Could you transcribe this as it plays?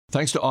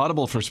Thanks to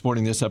Audible for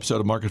supporting this episode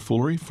of Market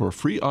Foolery. For a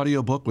free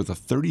audiobook with a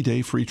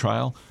 30-day free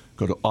trial,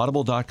 go to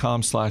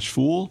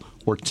audible.com/fool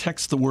or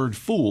text the word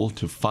fool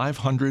to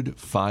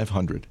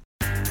 500-500.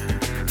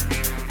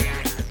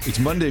 It's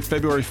Monday,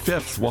 February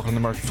 5th. Welcome to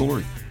Market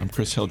Foolery. I'm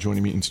Chris Hill.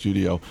 Joining me in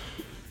studio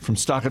from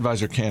Stock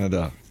Advisor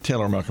Canada,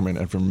 Taylor Muckerman,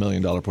 and from $1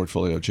 Million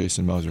Portfolio,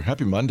 Jason Moser.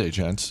 Happy Monday,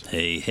 gents.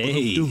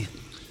 Hey.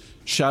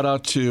 Shout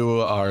out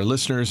to our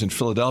listeners in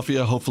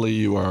Philadelphia. Hopefully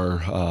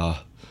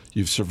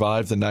you've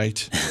survived the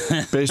night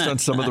based on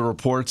some of the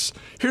reports.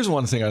 Here's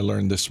one thing I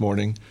learned this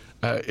morning.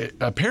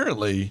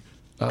 Apparently,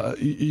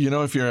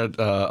 if you're at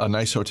a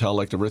nice hotel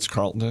like the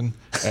Ritz-Carlton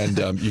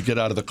and you get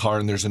out of the car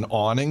and there's an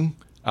awning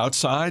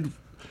outside,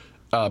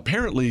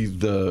 apparently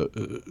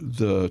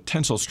the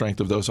tensile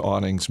strength of those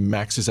awnings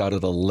maxes out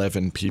at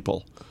 11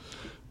 people.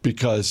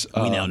 Because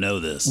we now know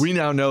this.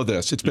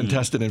 It's been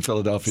tested in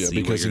Philadelphia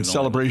because in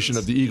celebration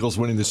of the Eagles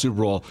winning the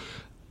Super Bowl,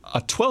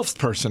 a 12th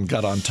person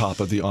got on top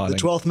of the awning. The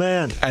 12th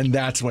man. And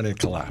that's when it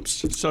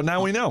collapsed. So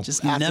now we know.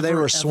 Just after they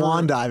were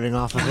swan diving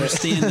off of it. I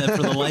understand that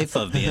for the life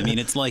of me. I mean,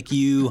 it's like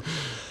you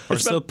are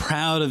so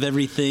proud of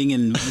everything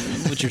and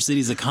what your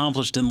city's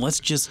accomplished, and let's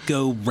just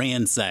go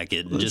ransack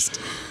it and just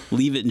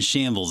leave it in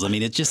shambles. I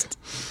mean, it just...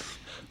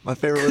 My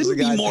favorite was the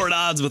guy be more at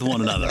odds with one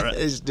another.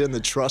 Is doing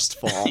the trust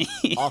fall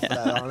off of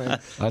that awning.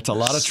 That's a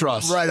lot of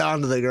trust. Right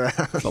onto the ground.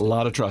 That's a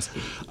lot of trust.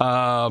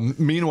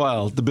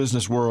 Meanwhile, the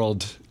business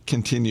world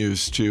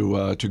continues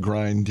to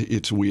grind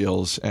its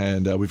wheels,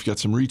 and we've got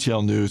some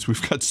retail news.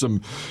 We've got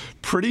some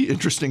pretty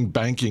interesting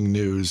banking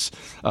news.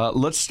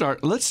 Let's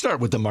start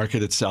with the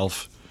market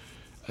itself.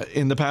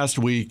 In the past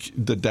week,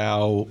 the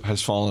Dow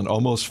has fallen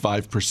almost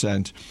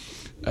 5%.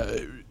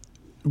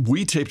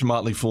 We taped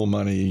Motley Fool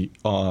Money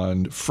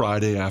on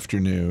Friday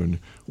afternoon.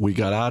 We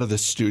got out of the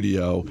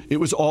studio. It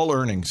was all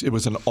earnings. It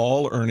was an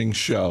all earnings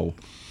show.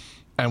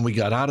 And we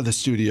got out of the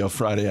studio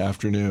Friday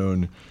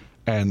afternoon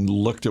and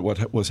looked at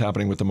what was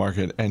happening with the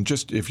market. And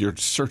just if you're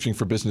searching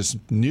for business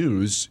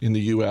news in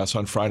the U.S.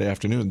 on Friday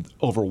afternoon,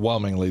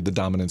 overwhelmingly the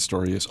dominant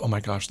story is, oh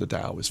my gosh, the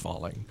Dow is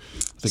falling.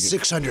 I think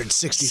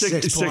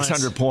 666 points.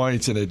 600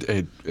 points,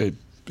 and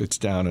it's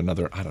down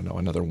another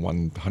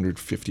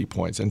 150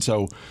 points. And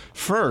so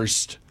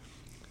first,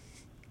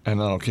 and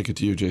then I'll kick it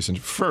to you, Jason,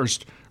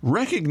 first,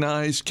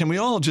 can we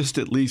all just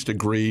at least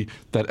agree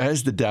that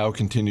as the Dow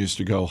continues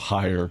to go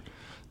higher,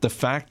 the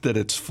fact that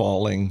it's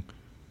falling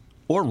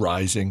or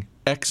rising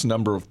X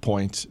number of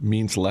points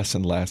means less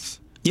and less?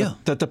 Yeah.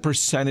 That the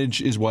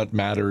percentage is what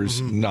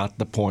matters, not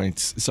the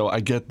points. So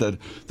I get that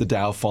the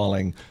Dow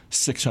falling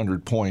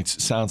 600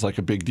 points sounds like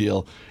a big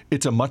deal.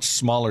 It's a much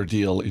smaller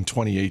deal in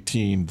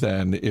 2018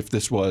 than if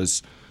this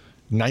was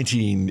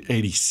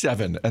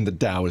 1987 and the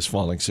Dow is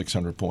falling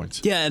 600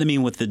 points. Yeah, and I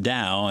mean, with the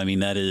Dow, I mean,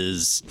 that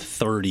is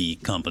 30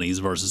 companies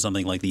versus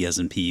something like the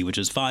S&P, which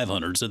is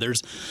 500. So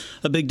there's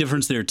a big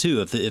difference there, too.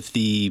 If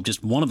the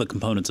just one of the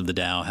components of the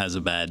Dow has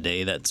a bad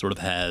day, that sort of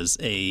has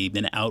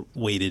an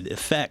outweighted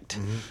effect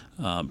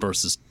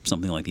versus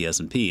something like the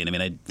S&P. And I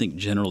mean, I think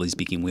generally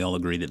speaking, we all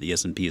agree that the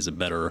S&P is a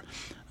better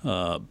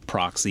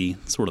proxy,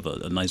 sort of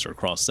a nicer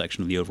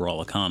cross-section of the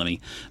overall economy.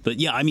 But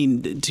yeah, I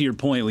mean, to your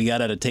point, we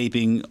got out of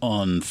taping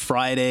on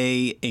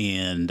Friday,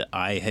 and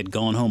I had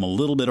gone home a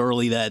little bit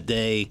early that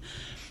day,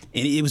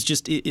 and it was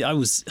just, I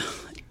was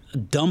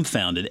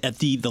dumbfounded at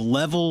the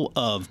level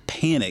of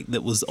panic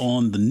that was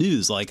on the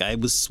news. Like, I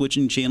was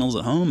switching channels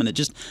at home, and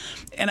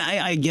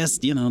I guess,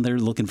 they're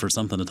looking for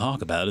something to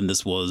talk about, and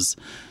this was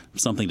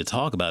something to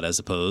talk about, I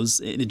suppose.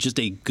 It's just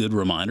a good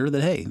reminder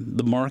that, hey,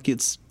 the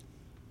markets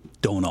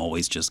don't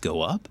always just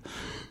go up.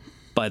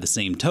 By the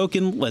same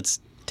token,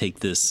 let's take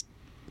this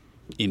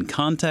in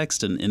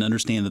context and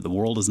understand that the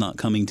world is not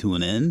coming to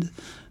an end.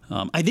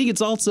 I think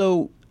it's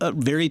also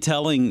very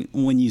telling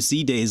when you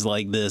see days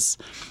like this.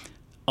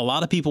 A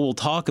lot of people will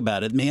talk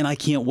about it. Man, I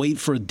can't wait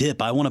for a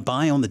dip. I want to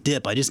buy on the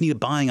dip. I just need a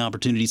buying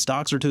opportunity.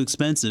 Stocks are too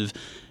expensive.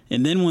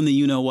 And then when the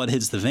you-know-what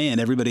hits the fan,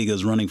 everybody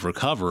goes running for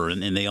cover,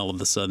 and they all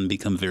of a sudden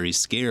become very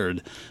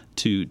scared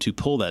to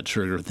pull that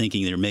trigger,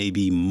 thinking there may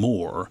be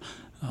more.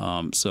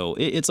 So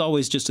it's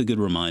always just a good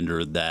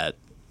reminder that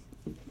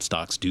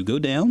stocks do go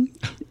down.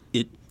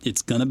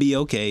 It's going to be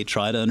okay.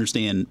 Try to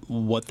understand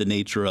what the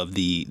nature of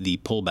the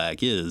pullback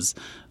is.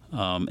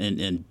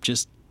 And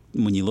just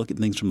when you look at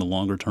things from the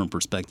longer term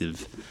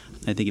perspective,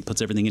 I think it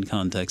puts everything in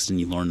context and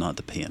you learn not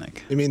to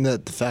panic. You mean the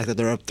fact that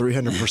they're up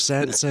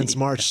 300% since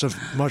March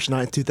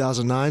 9th,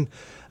 2009?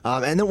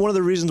 And then one of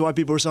the reasons why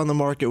people were selling the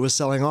market was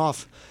selling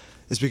off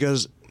is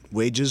because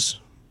wages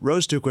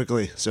rose too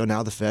quickly. So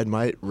now the Fed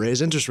might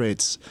raise interest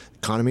rates.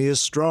 Economy is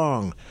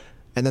strong.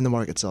 And then the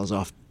market sells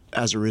off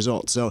as a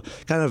result. So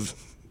kind of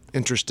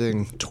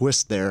interesting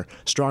twist there.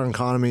 Strong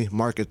economy,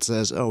 market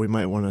says, oh, we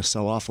might want to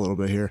sell off a little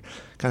bit here.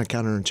 Kind of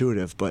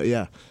counterintuitive. But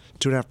yeah,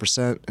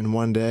 2.5% in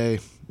one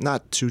day,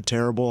 not too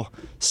terrible.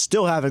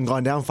 Still haven't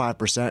gone down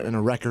 5% in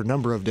a record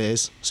number of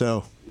days.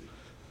 So,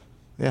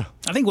 yeah.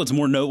 I think what's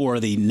more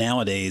noteworthy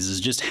nowadays is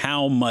just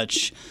how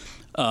much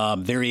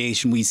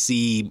variation we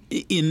see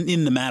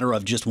in the matter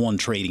of just one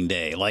trading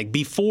day. Like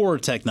before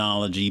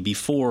technology,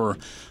 before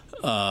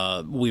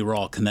we were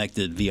all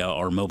connected via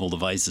our mobile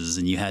devices,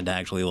 and you had to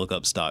actually look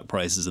up stock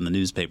prices in the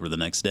newspaper the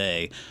next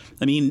day.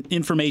 I mean,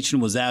 information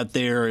was out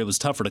there. It was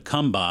tougher to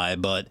come by,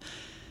 but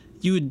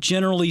you would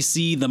generally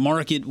see the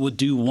market would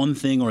do one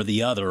thing or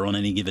the other on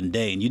any given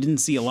day, and you didn't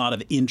see a lot of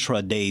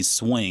intraday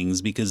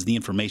swings because the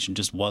information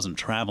just wasn't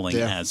traveling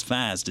as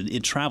fast.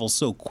 It travels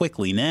so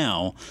quickly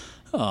now,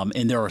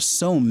 and there are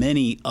so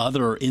many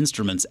other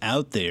instruments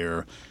out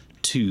there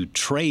to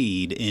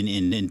trade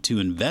and to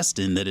invest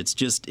in that it's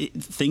just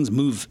things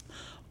move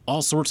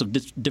all sorts of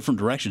different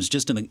directions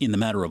just in the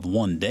matter of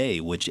one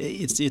day, which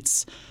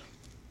it's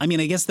I mean,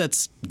 I guess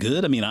that's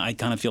good. I mean, I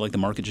kind of feel like the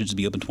market should just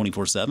be open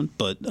 24/7,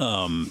 but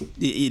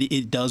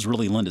it does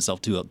really lend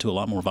itself to a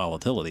lot more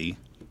volatility.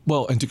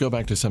 Well, and to go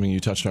back to something you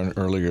touched on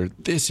earlier,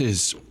 this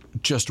is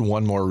just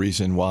one more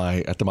reason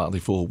why at the Motley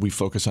Fool we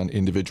focus on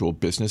individual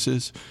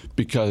businesses,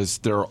 because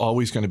there are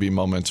always going to be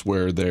moments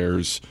where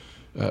there's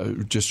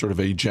just sort of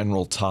a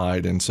general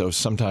tide. And so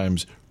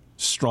sometimes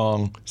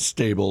strong,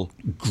 stable,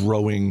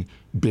 growing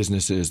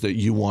businesses that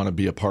you want to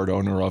be a part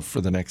owner of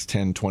for the next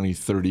 10, 20,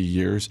 30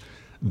 years,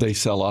 they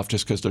sell off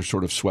just because they're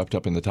sort of swept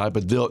up in the tide.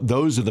 But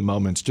those are the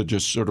moments to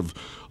just sort of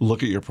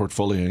look at your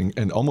portfolio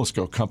and almost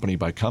go company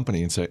by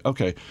company and say,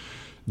 okay,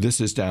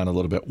 this is down a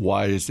little bit.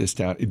 Why is this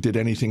down? Did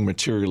anything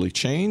materially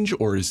change,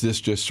 or is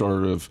this just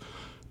sort of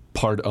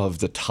part of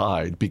the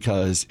tide?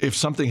 Because if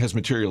something has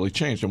materially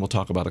changed, and we'll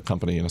talk about a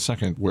company in a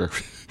second where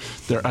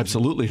there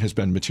absolutely has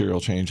been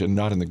material change and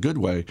not in the good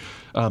way,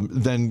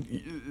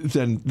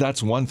 then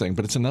that's one thing.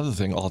 But it's another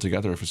thing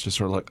altogether if it's just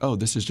sort of like, oh,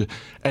 this is just.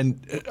 And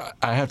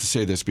I have to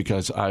say this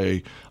because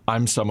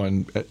I'm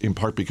someone, in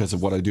part because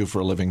of what I do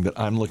for a living, that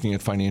I'm looking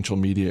at financial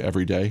media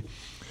every day.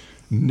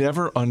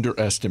 Never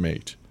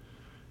underestimate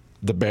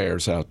the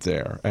bears out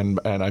there, and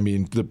I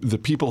mean the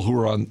people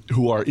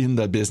who are in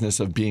the business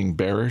of being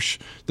bearish,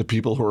 the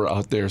people who are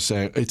out there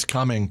saying it's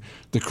coming,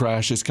 the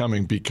crash is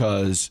coming,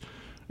 because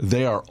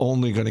they are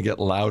only going to get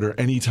louder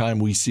anytime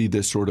we see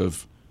this sort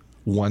of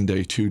 1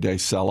 day, 2 day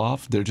sell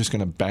off. They're just going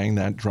to bang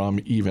that drum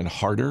even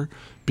harder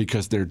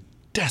because they're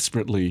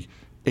desperately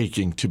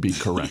aching to be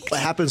correct. It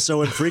happens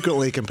so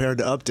infrequently compared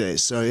to updates.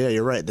 So yeah,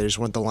 you're right. They just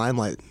want the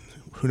limelight.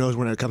 Who knows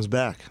when it comes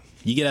back?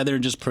 You get out there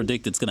and just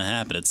predict it's going to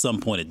happen. At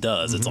some point it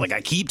does. It's like,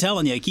 I keep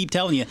telling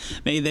you.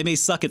 They may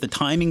suck at the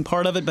timing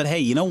part of it, but hey,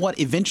 you know what?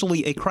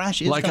 Eventually a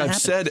crash is going to happen. Like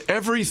I've said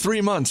every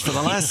 3 months for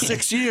the last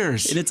 6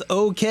 years. And it's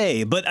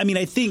okay. But I mean,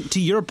 I think to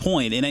your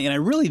point, and I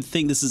really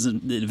think this is a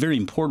very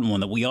important one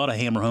that we ought to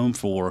hammer home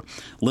for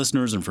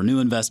listeners and for new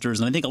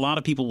investors. And I think a lot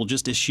of people will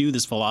just eschew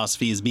this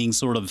philosophy as being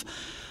sort of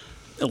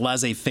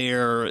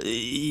laissez-faire.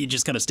 You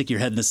just kind of stick your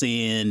head in the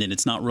sand, and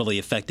it's not really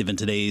effective in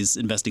today's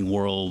investing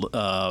world.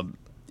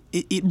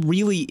 It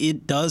really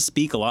does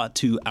speak a lot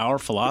to our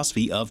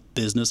philosophy of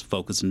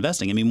business-focused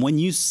investing. I mean, when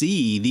you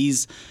see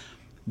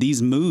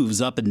these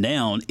moves up and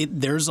down,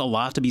 there's a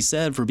lot to be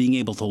said for being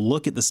able to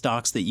look at the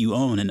stocks that you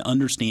own and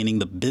understanding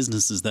the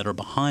businesses that are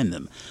behind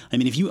them. I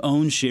mean, if you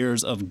own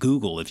shares of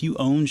Google, if you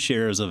own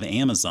shares of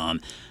Amazon,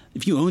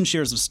 if you own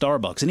shares of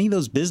Starbucks, any of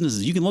those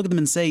businesses, you can look at them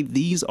and say,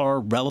 these are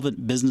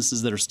relevant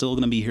businesses that are still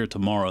going to be here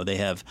tomorrow. They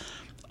have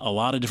a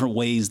lot of different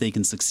ways they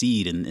can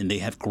succeed, and they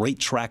have great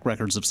track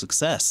records of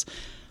success.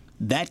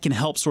 That can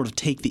help sort of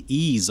take the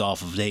ease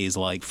off of days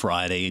like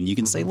Friday, and you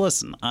can say,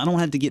 listen, I don't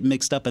have to get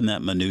mixed up in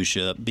that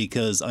minutia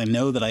because I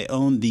know that I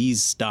own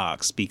these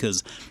stocks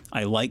because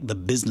I like the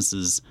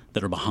businesses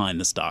that are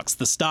behind the stocks.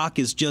 The stock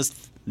is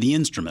just the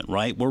instrument,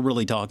 right? We're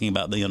really talking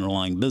about the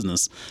underlying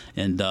business,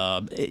 and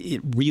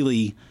it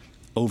really,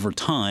 over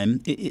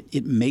time,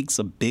 it makes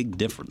a big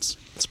difference.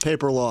 It's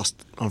paper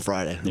lost on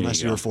Friday,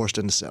 unless you were forced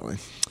into selling.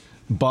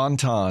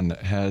 Bon-Ton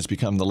has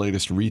become the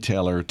latest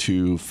retailer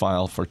to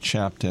file for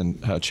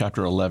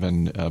Chapter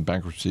 11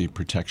 bankruptcy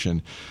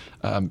protection.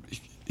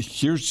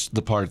 Here's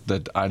the part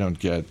that I don't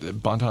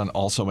get. Bon-Ton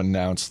also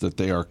announced that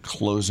they are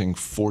closing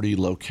 40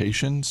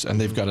 locations,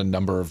 and they've got a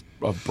number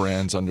of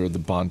brands under the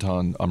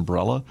Bon-Ton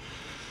umbrella.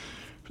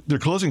 They're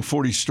closing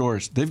 40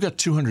 stores. They've got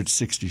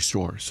 260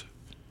 stores.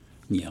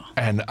 Yeah.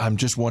 And I'm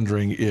just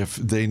wondering if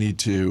they need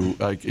to,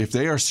 like, if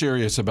they are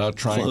serious about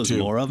trying close to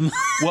more of them.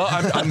 Well,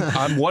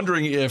 I'm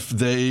wondering if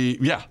they,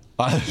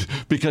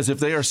 because if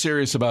they are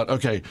serious about,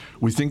 okay,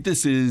 we think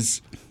this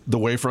is the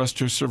way for us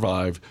to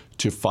survive,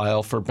 to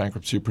file for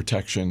bankruptcy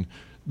protection,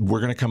 we're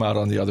going to come out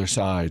on the other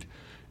side.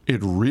 It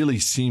really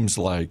seems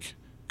like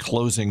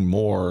closing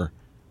more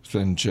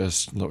than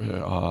just,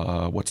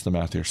 what's the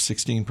math here,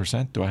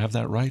 16%? Do I have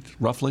that right,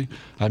 roughly?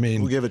 I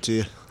mean, we'll give it to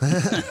you.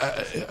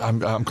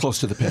 I'm close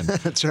to the pin.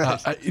 That's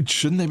right.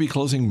 Shouldn't they be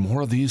closing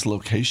more of these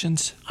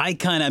locations? I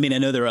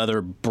know there are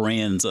other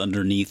brands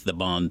underneath the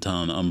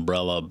Bon-Ton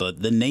umbrella,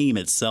 but the name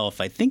itself,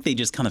 I think they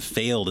just kind of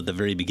failed at the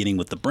very beginning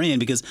with the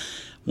brand because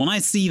When I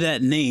see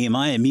that name,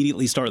 I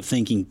immediately start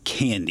thinking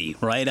candy,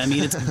 right? I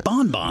mean, it's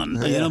Bonbon,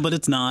 but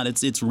it's not.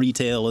 It's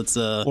retail. It's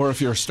Or if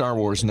you're a Star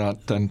Wars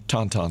nut, then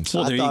Tauntauns.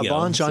 Well, there I you thought go.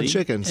 Bonchon See?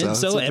 chicken. So, And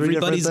so it's 3 different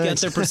everybody's got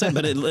things. their percent,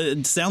 but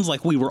it sounds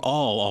like we were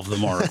all off the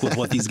mark with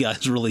what these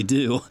guys really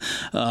do.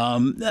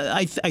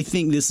 I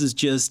think this is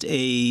just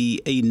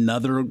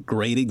another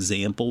great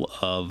example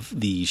of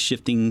the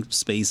shifting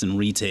space in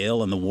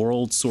retail and the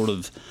world sort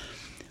of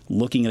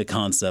looking at a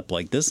concept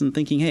like this and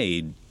thinking,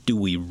 hey, do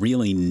we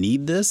really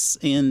need this?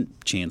 And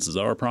chances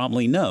are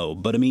probably no.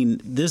 But I mean,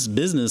 this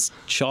business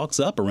chalks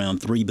up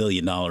around $3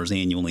 billion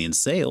annually in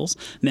sales.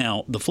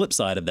 Now, the flip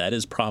side of that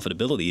is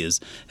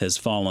profitability has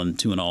fallen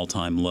to an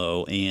all-time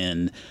low.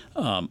 And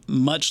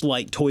much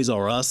like Toys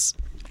R Us,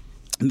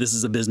 this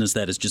is a business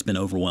that has just been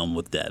overwhelmed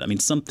with debt. I mean,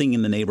 something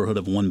in the neighborhood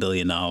of $1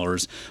 billion or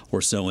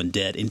so in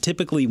debt. And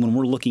typically when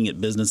we're looking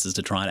at businesses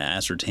to try to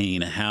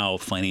ascertain how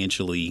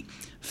financially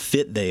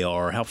fit they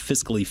are, how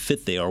fiscally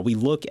fit they are, we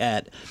look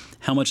at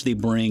how much they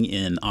bring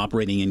in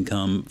operating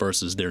income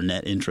versus their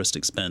net interest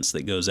expense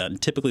that goes out.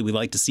 And typically we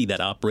like to see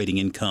that operating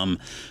income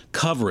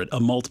cover it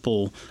a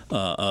multiple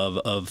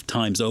of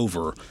times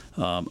over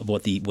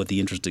what the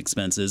interest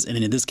expense is. And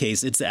in this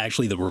case, it's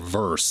actually the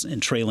reverse.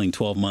 And trailing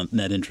 12-month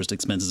net interest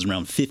expense is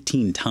around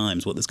 15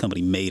 times what this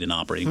company made in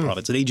operating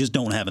profit. So they just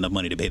don't have enough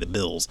money to pay the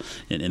bills.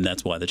 And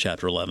that's why the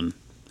Chapter 11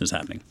 is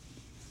happening.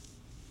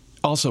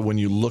 Also, when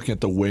you look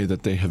at the way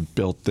that they have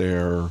built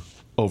their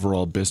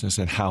overall business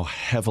and how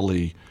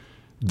heavily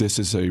this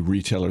is a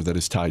retailer that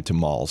is tied to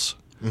malls.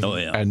 Oh,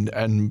 yeah.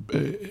 And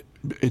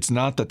it's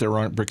not that there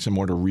aren't bricks and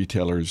mortar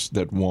retailers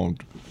that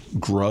won't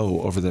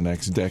grow over the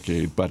next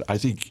decade, but I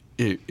think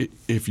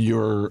if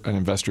you're an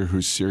investor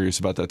who's serious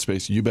about that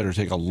space, you better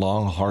take a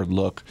long, hard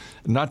look,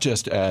 not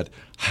just at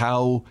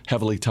how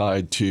heavily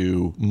tied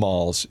to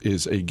malls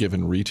is a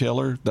given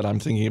retailer that I'm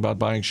thinking about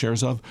buying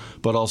shares of,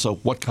 but also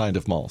what kind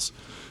of malls.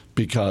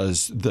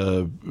 Because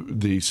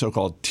the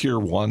so-called Tier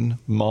 1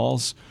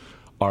 malls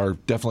are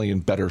definitely in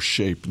better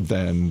shape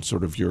than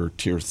sort of your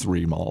Tier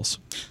 3 malls.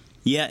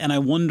 Yeah, and I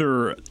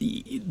wonder,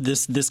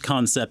 this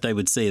concept, I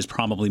would say, is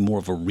probably more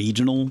of a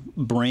regional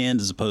brand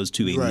as opposed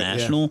to a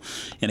national.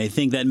 Yeah. And I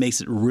think that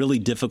makes it really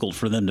difficult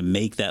for them to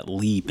make that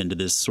leap into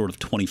this sort of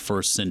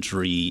 21st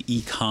century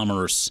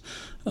e-commerce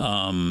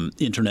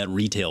internet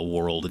retail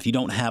world. If you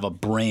don't have a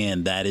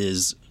brand that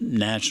is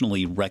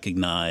nationally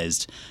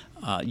recognized,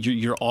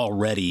 you're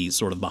already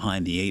sort of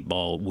behind the 8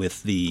 ball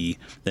with the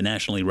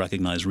nationally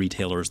recognized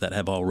retailers that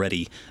have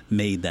already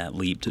made that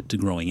leap to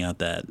growing out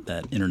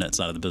that internet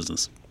side of the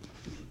business.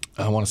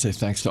 I want to say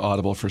thanks to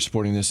Audible for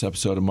supporting this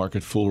episode of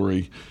Market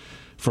Foolery.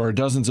 For our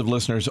dozens of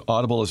listeners,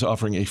 Audible is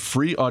offering a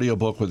free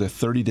audiobook with a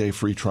 30-day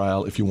free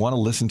trial. If you want to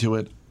listen to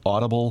it,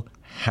 Audible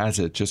has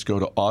it. Just go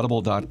to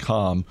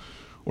audible.com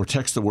or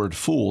text the word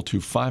FOOL to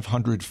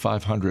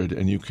 500-500,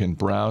 and you can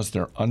browse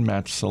their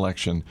unmatched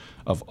selection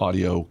of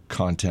audio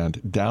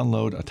content.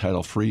 Download a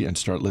title free and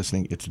start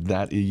listening. It's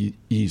that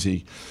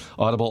easy.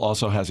 Audible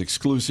also has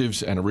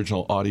exclusives and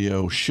original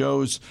audio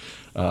shows.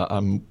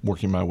 I'm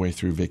working my way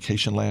through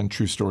Vacationland,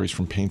 True Stories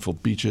from Painful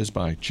Beaches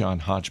by John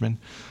Hodgman.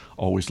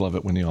 Always love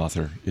it when the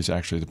author is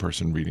actually the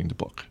person reading the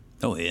book.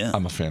 Oh, yeah.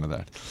 I'm a fan of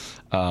that.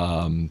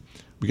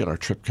 We got our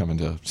trip coming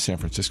to San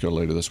Francisco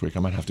later this week.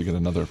 I might have to get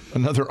another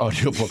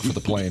audiobook for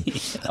the plane.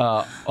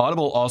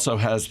 Audible also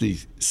has the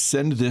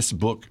Send This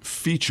Book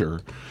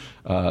feature.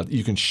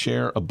 You can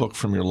share a book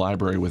from your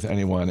library with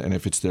anyone, and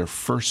if it's their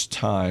first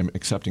time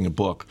accepting a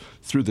book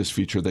through this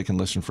feature, they can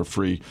listen for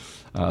free.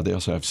 They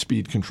also have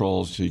speed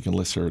controls, so you can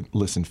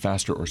listen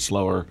faster or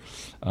slower,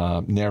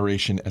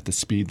 narration at the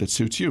speed that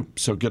suits you.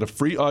 So get a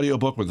free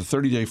audiobook with a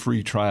 30-day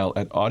free trial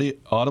at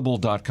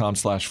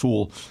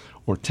audible.com/fool,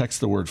 or text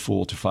the word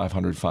FOOL to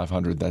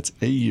 500-500. That's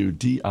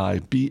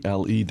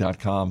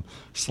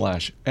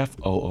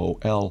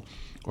audible.com/FOOL,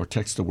 or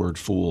text the word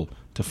FOOL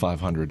to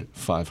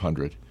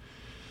 500-500.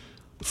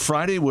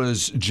 Friday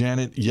was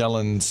Janet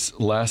Yellen's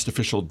last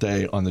official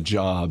day on the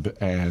job,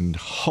 and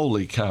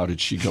holy cow, did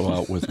she go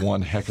out with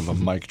one heck of a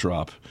mic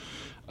drop.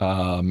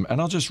 And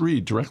I'll just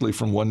read directly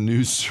from one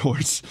news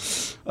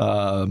source.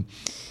 Janet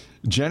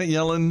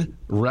Yellen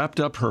wrapped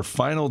up her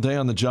final day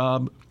on the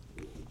job,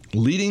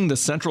 leading the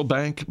central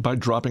bank by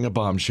dropping a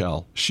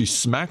bombshell. She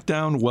smacked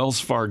down Wells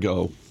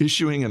Fargo,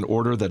 issuing an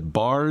order that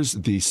bars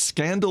the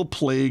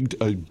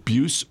scandal-plagued,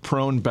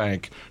 abuse-prone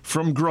bank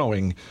from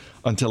growing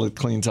until it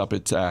cleans up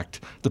its act.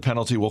 The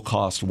penalty will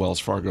cost Wells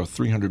Fargo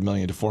 $300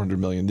 million to $400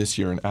 million this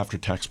year in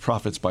after-tax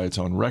profits by its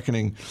own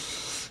reckoning.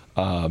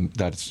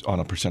 That's on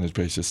a percentage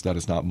basis. That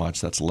is not much.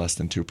 That's less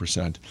than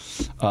 2%.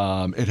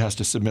 It has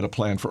to submit a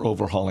plan for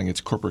overhauling its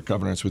corporate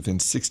governance within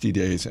 60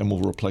 days and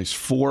will replace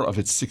 4 of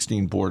its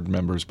 16 board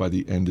members by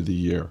the end of the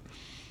year.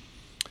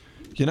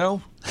 You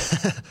know,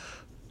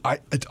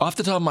 off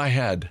the top of my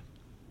head,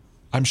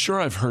 I'm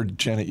sure I've heard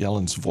Janet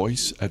Yellen's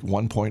voice at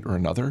one point or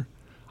another.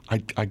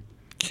 I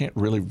can't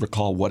really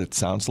recall what it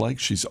sounds like.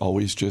 She's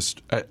always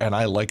just, and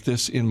I like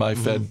this in my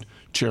Fed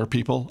chair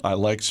people. I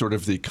like sort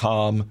of the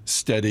calm,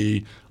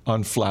 steady,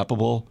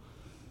 unflappable.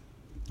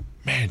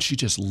 man, she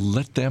just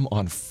lit them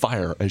on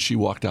fire as she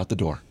walked out the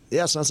door.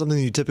 Yeah, it's not something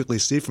you typically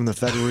see from the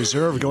Federal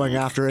Reserve going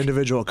after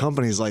individual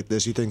companies like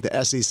this. You think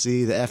the SEC,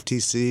 the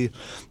FTC,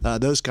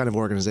 those kind of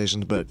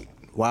organizations, but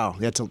wow,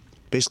 you have to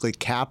basically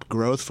cap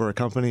growth for a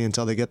company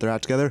until they get their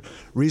act together.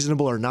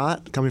 Reasonable or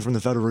not, coming from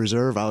the Federal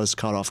Reserve, I was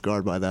caught off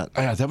guard by that.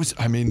 Yeah,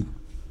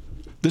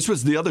 this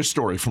was the other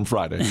story from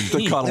Friday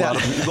that caught a lot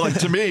of, like,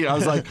 to me, I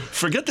was like,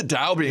 forget the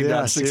Dow being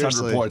down 600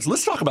 seriously. points.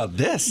 Let's talk about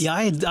this. Yeah,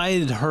 I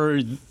had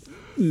heard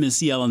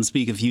Miss Yellen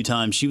speak a few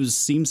times. She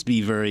seems to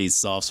be very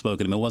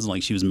soft-spoken. I mean, it wasn't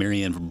like she was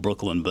Marianne from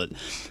Brooklyn, but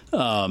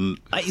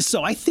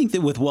so I think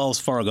that with Wells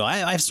Fargo, I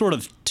have sort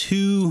of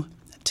two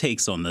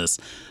takes on this.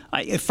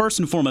 First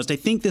and foremost, I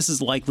think this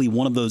is likely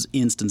one of those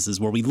instances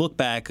where we look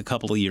back a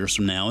couple of years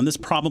from now, and this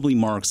probably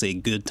marks a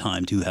good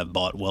time to have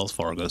bought Wells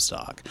Fargo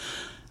stock.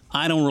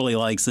 I don't really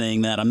like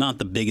saying that. I'm not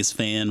the biggest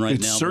fan right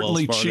now. It's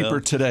certainly cheaper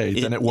today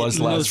than it was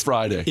last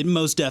Friday. It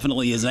most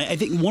definitely is. I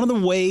think one of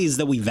the ways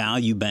that we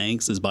value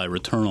banks is by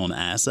return on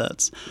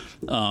assets.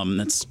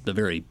 That's a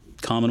very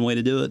common way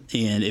to do it.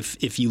 And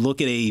if you look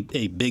at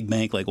a big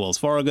bank like Wells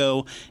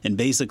Fargo, and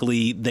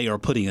basically they are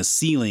putting a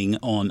ceiling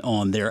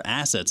on their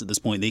assets at this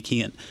point, they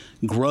can't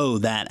grow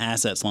that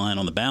assets line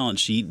on the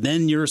balance sheet,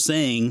 then you're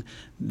saying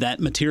that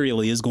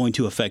materially is going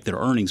to affect their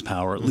earnings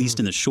power, at least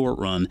in the short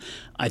run.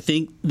 I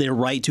think they're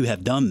right to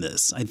have done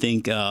this. I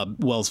think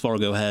Wells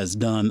Fargo has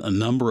done a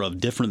number of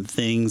different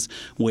things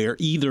where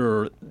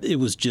either it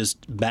was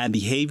just bad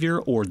behavior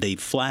or they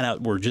flat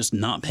out were just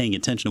not paying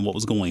attention to what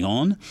was going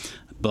on.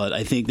 But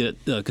I think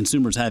that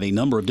consumers have a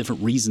number of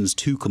different reasons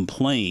to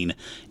complain.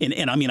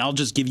 And I mean, I'll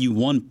just give you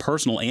one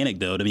personal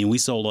anecdote. I mean, we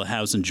sold a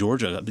house in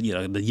Georgia, a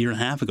year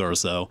and a half ago or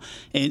so,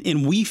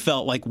 and we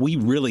felt like we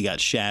really got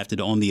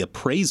shafted on the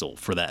appraisal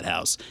for that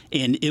house.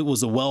 And it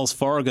was a Wells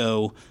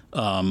Fargo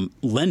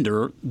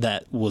lender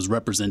that was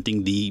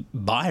representing the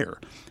buyer.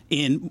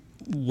 And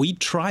we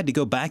tried to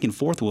go back and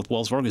forth with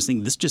Wells Fargo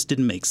saying this just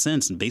didn't make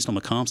sense, and based on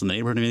the comps in the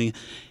neighborhood and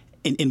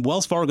everything. And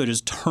Wells Fargo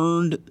just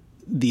turned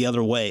the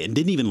other way and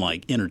didn't even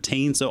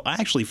entertain. So I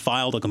actually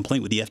filed a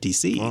complaint with the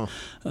FTC.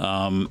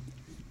 Wow.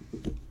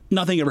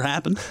 Nothing ever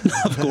happened,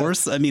 of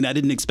course. I mean, I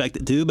didn't expect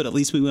it to, but at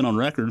least we went on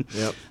record.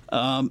 Yep.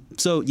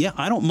 So, yeah,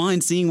 I don't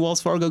mind seeing Wells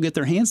Fargo get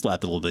their hands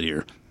slapped a little bit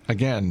here.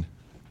 Again,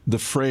 The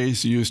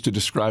phrase used to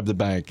describe the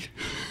bank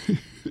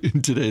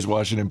in today's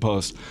Washington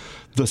Post: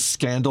 the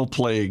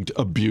scandal-plagued,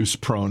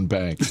 abuse-prone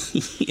bank.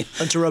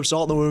 And to rub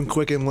salt in the wound,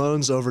 Quicken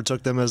Loans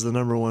overtook them as the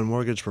 #1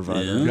 mortgage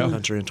provider in the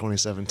country in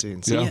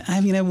 2017. So, yeah, I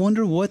mean, I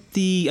wonder what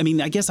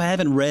I guess I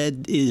haven't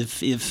read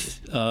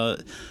if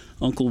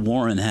Uncle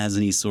Warren has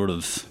any sort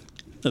of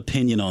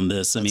opinion on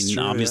this. I mean,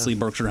 obviously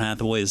Berkshire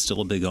Hathaway is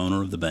still a big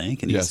owner of the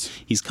bank, and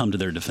he's come to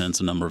their defense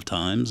a number of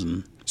times.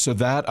 And so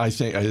that, I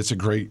think, it's a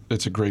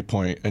great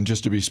point. And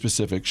just to be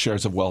specific,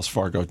 shares of Wells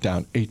Fargo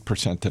down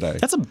 8% today.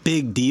 That's a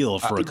big deal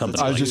for a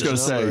company. I was just going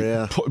to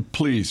say,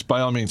 please,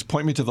 by all means,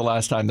 point me to the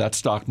last time that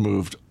stock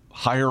moved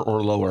higher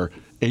or lower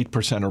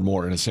 8% or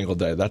more in a single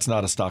day. That's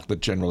not a stock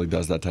that generally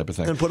does that type of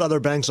thing. And put other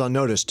banks on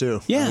notice,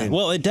 too. Yeah,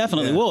 well, it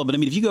definitely will. But, I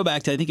mean, if you go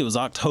back to, I think it was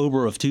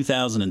October of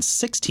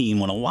 2016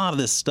 when a lot of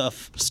this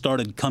stuff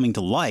started coming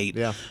to light,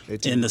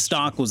 and the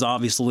stock was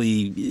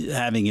obviously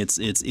having its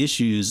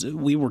issues,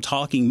 we were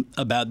talking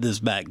about this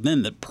back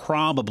then, that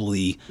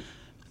probably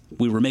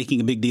we were making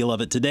a big deal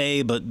of it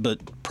today, but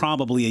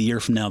probably a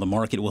year from now the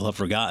market will have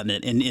forgotten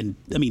it. And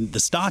I mean, the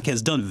stock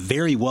has done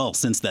very well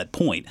since that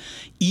point.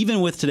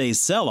 Even with today's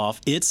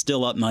sell-off, it's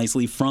still up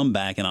nicely from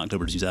back in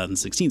October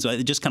 2016. So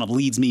it just kind of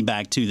leads me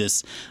back to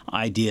this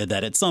idea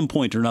that at some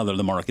point or another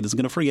the market is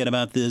going to forget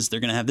about this. They're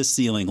going to have this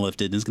ceiling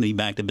lifted, and it's going to be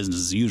back to business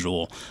as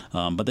usual.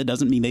 But that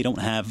doesn't mean they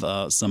don't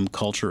have some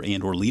culture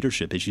and or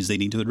leadership issues they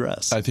need to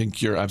address. I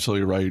think you're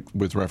absolutely right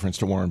with reference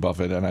to Warren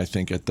Buffett, and I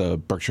think at the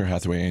Berkshire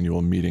Hathaway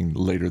annual meeting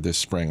later this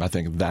spring, I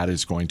think that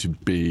is going to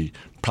be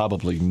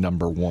probably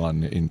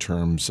 #1 in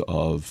terms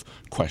of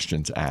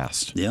questions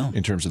asked,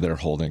 in terms of their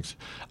holdings.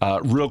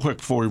 Real quick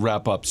before we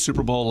wrap up,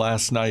 Super Bowl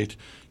last night.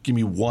 Give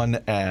me one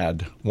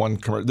ad, one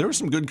commercial. There were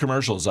some good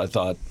commercials, I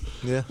thought,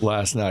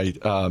 last night.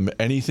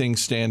 Anything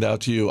stand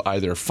out to you,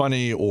 either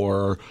funny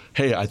or,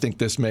 hey, I think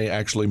this may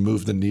actually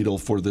move the needle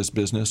for this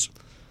business?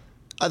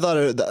 I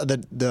thought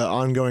the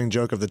ongoing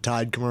joke of the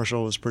Tide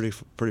commercial was pretty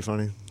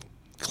funny.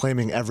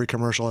 Claiming every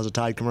commercial as a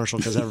Tide commercial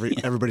because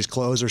everybody's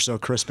clothes are so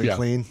crisp and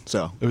clean.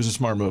 So it was a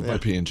smart move by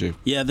P&G.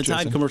 Yeah, the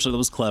Tide commercial, that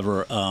was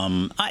clever.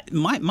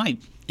 My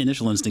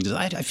initial instinct is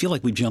I feel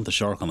like we jumped the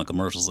shark on the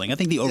commercials thing. I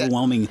think the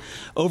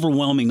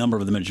overwhelming number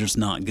of them are just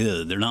not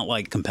good. They're not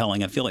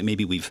compelling. I feel like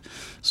maybe we've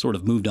sort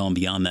of moved on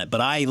beyond that.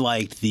 But I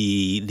liked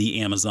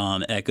the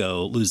Amazon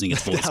Echo losing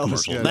its voice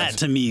commercial. That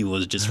to me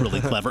was just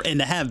really clever.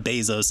 And to have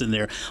Bezos in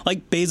there,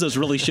 Bezos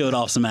really showed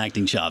off some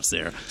acting chops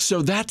there.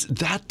 So that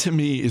to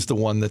me is the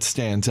one that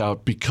stands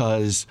out,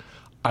 because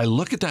I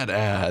look at that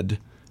ad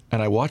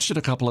and I watched it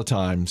a couple of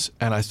times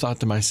and I thought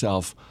to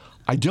myself,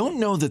 I don't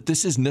know that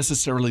this is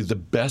necessarily the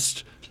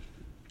best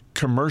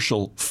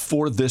commercial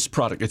for this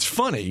product. It's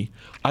funny.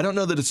 I don't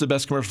know that it's the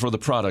best commercial for the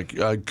product.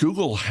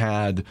 Google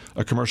had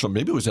a commercial,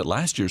 maybe it was at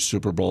last year's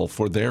Super Bowl,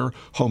 for their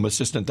Home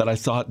Assistant that I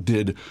thought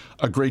did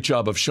a great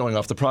job of showing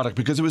off the product,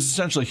 because it was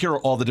essentially, here are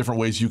all the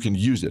different ways you can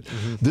use it.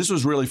 This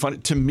was really funny.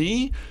 To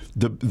me,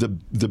 the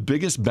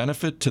biggest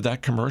benefit to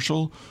that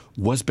commercial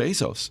was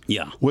Bezos.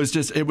 Yeah.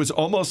 It was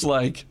almost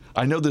like,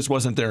 I know this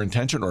wasn't their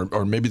intention,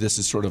 or maybe this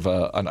is sort of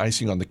an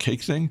icing on the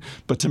cake thing,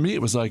 but to me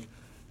it was like,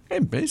 hey,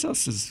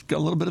 Bezos has got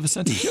a little bit of a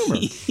sense of humor,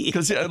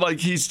 because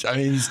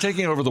he's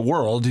taking over the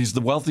world. He's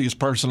the wealthiest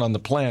person on the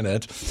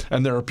planet,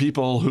 and there are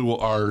people who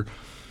are,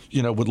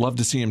 would love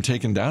to see him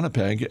taken down a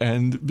peg,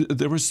 and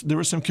there was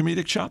some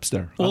comedic chops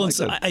there. Well,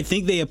 I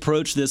think they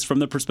approach this from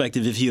the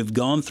perspective, if you have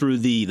gone through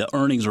the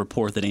earnings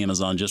report that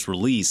Amazon just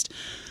released.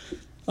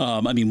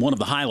 One of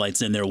the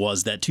highlights in there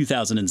was that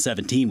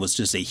 2017 was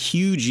just a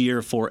huge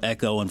year for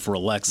Echo and for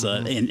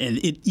Alexa, and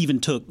it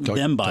even took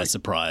them by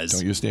surprise.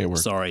 Don't use the A word.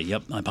 Sorry.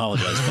 Yep. I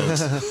apologize,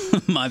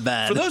 folks. My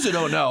bad. For those who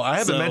don't know, I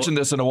haven't mentioned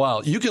this in a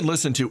while. You can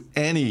listen to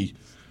any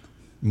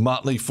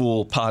Motley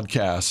Fool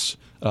podcasts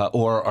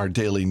or our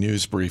daily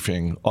news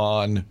briefing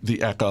on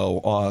the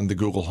Echo, on the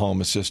Google Home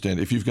Assistant.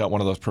 If you've got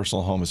one of those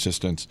personal home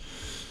assistants,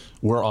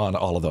 we're on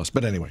all of those.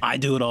 But anyway. I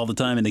do it all the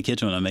time in the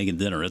kitchen when I'm making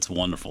dinner. It's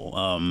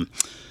wonderful.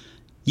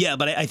 Yeah,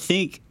 but I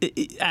think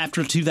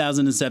after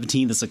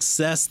 2017, the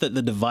success that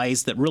the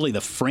device, that really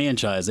the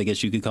franchise, I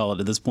guess you could call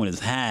it at this point, has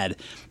had,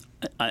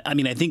 I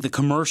think the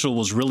commercial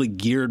was really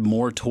geared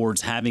more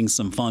towards having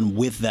some fun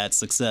with that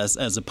success,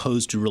 as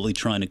opposed to really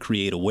trying to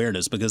create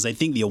awareness, because I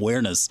think the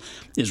awareness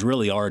is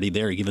really already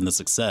there given the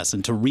success.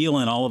 And to reel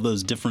in all of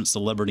those different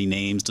celebrity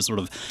names to sort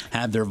of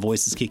have their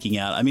voices kicking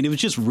out, it was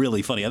just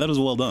really funny. I thought it was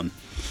well done.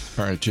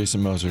 All right,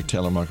 Jason Moser,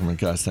 Taylor Muckerman,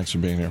 guys, thanks for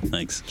being here.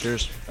 Thanks.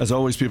 Cheers. As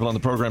always, people on the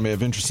program may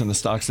have interest in the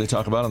stocks they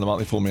talk about, and the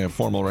Motley Fool may have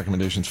formal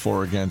recommendations for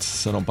or against,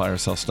 so don't buy or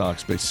sell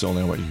stocks based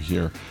solely on what you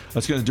hear.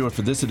 That's going to do it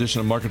for this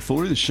edition of Market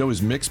Foolery. The show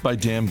is mixed by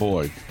Dan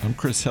Boyd. I'm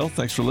Chris Hill.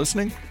 Thanks for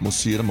listening. We'll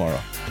see you tomorrow.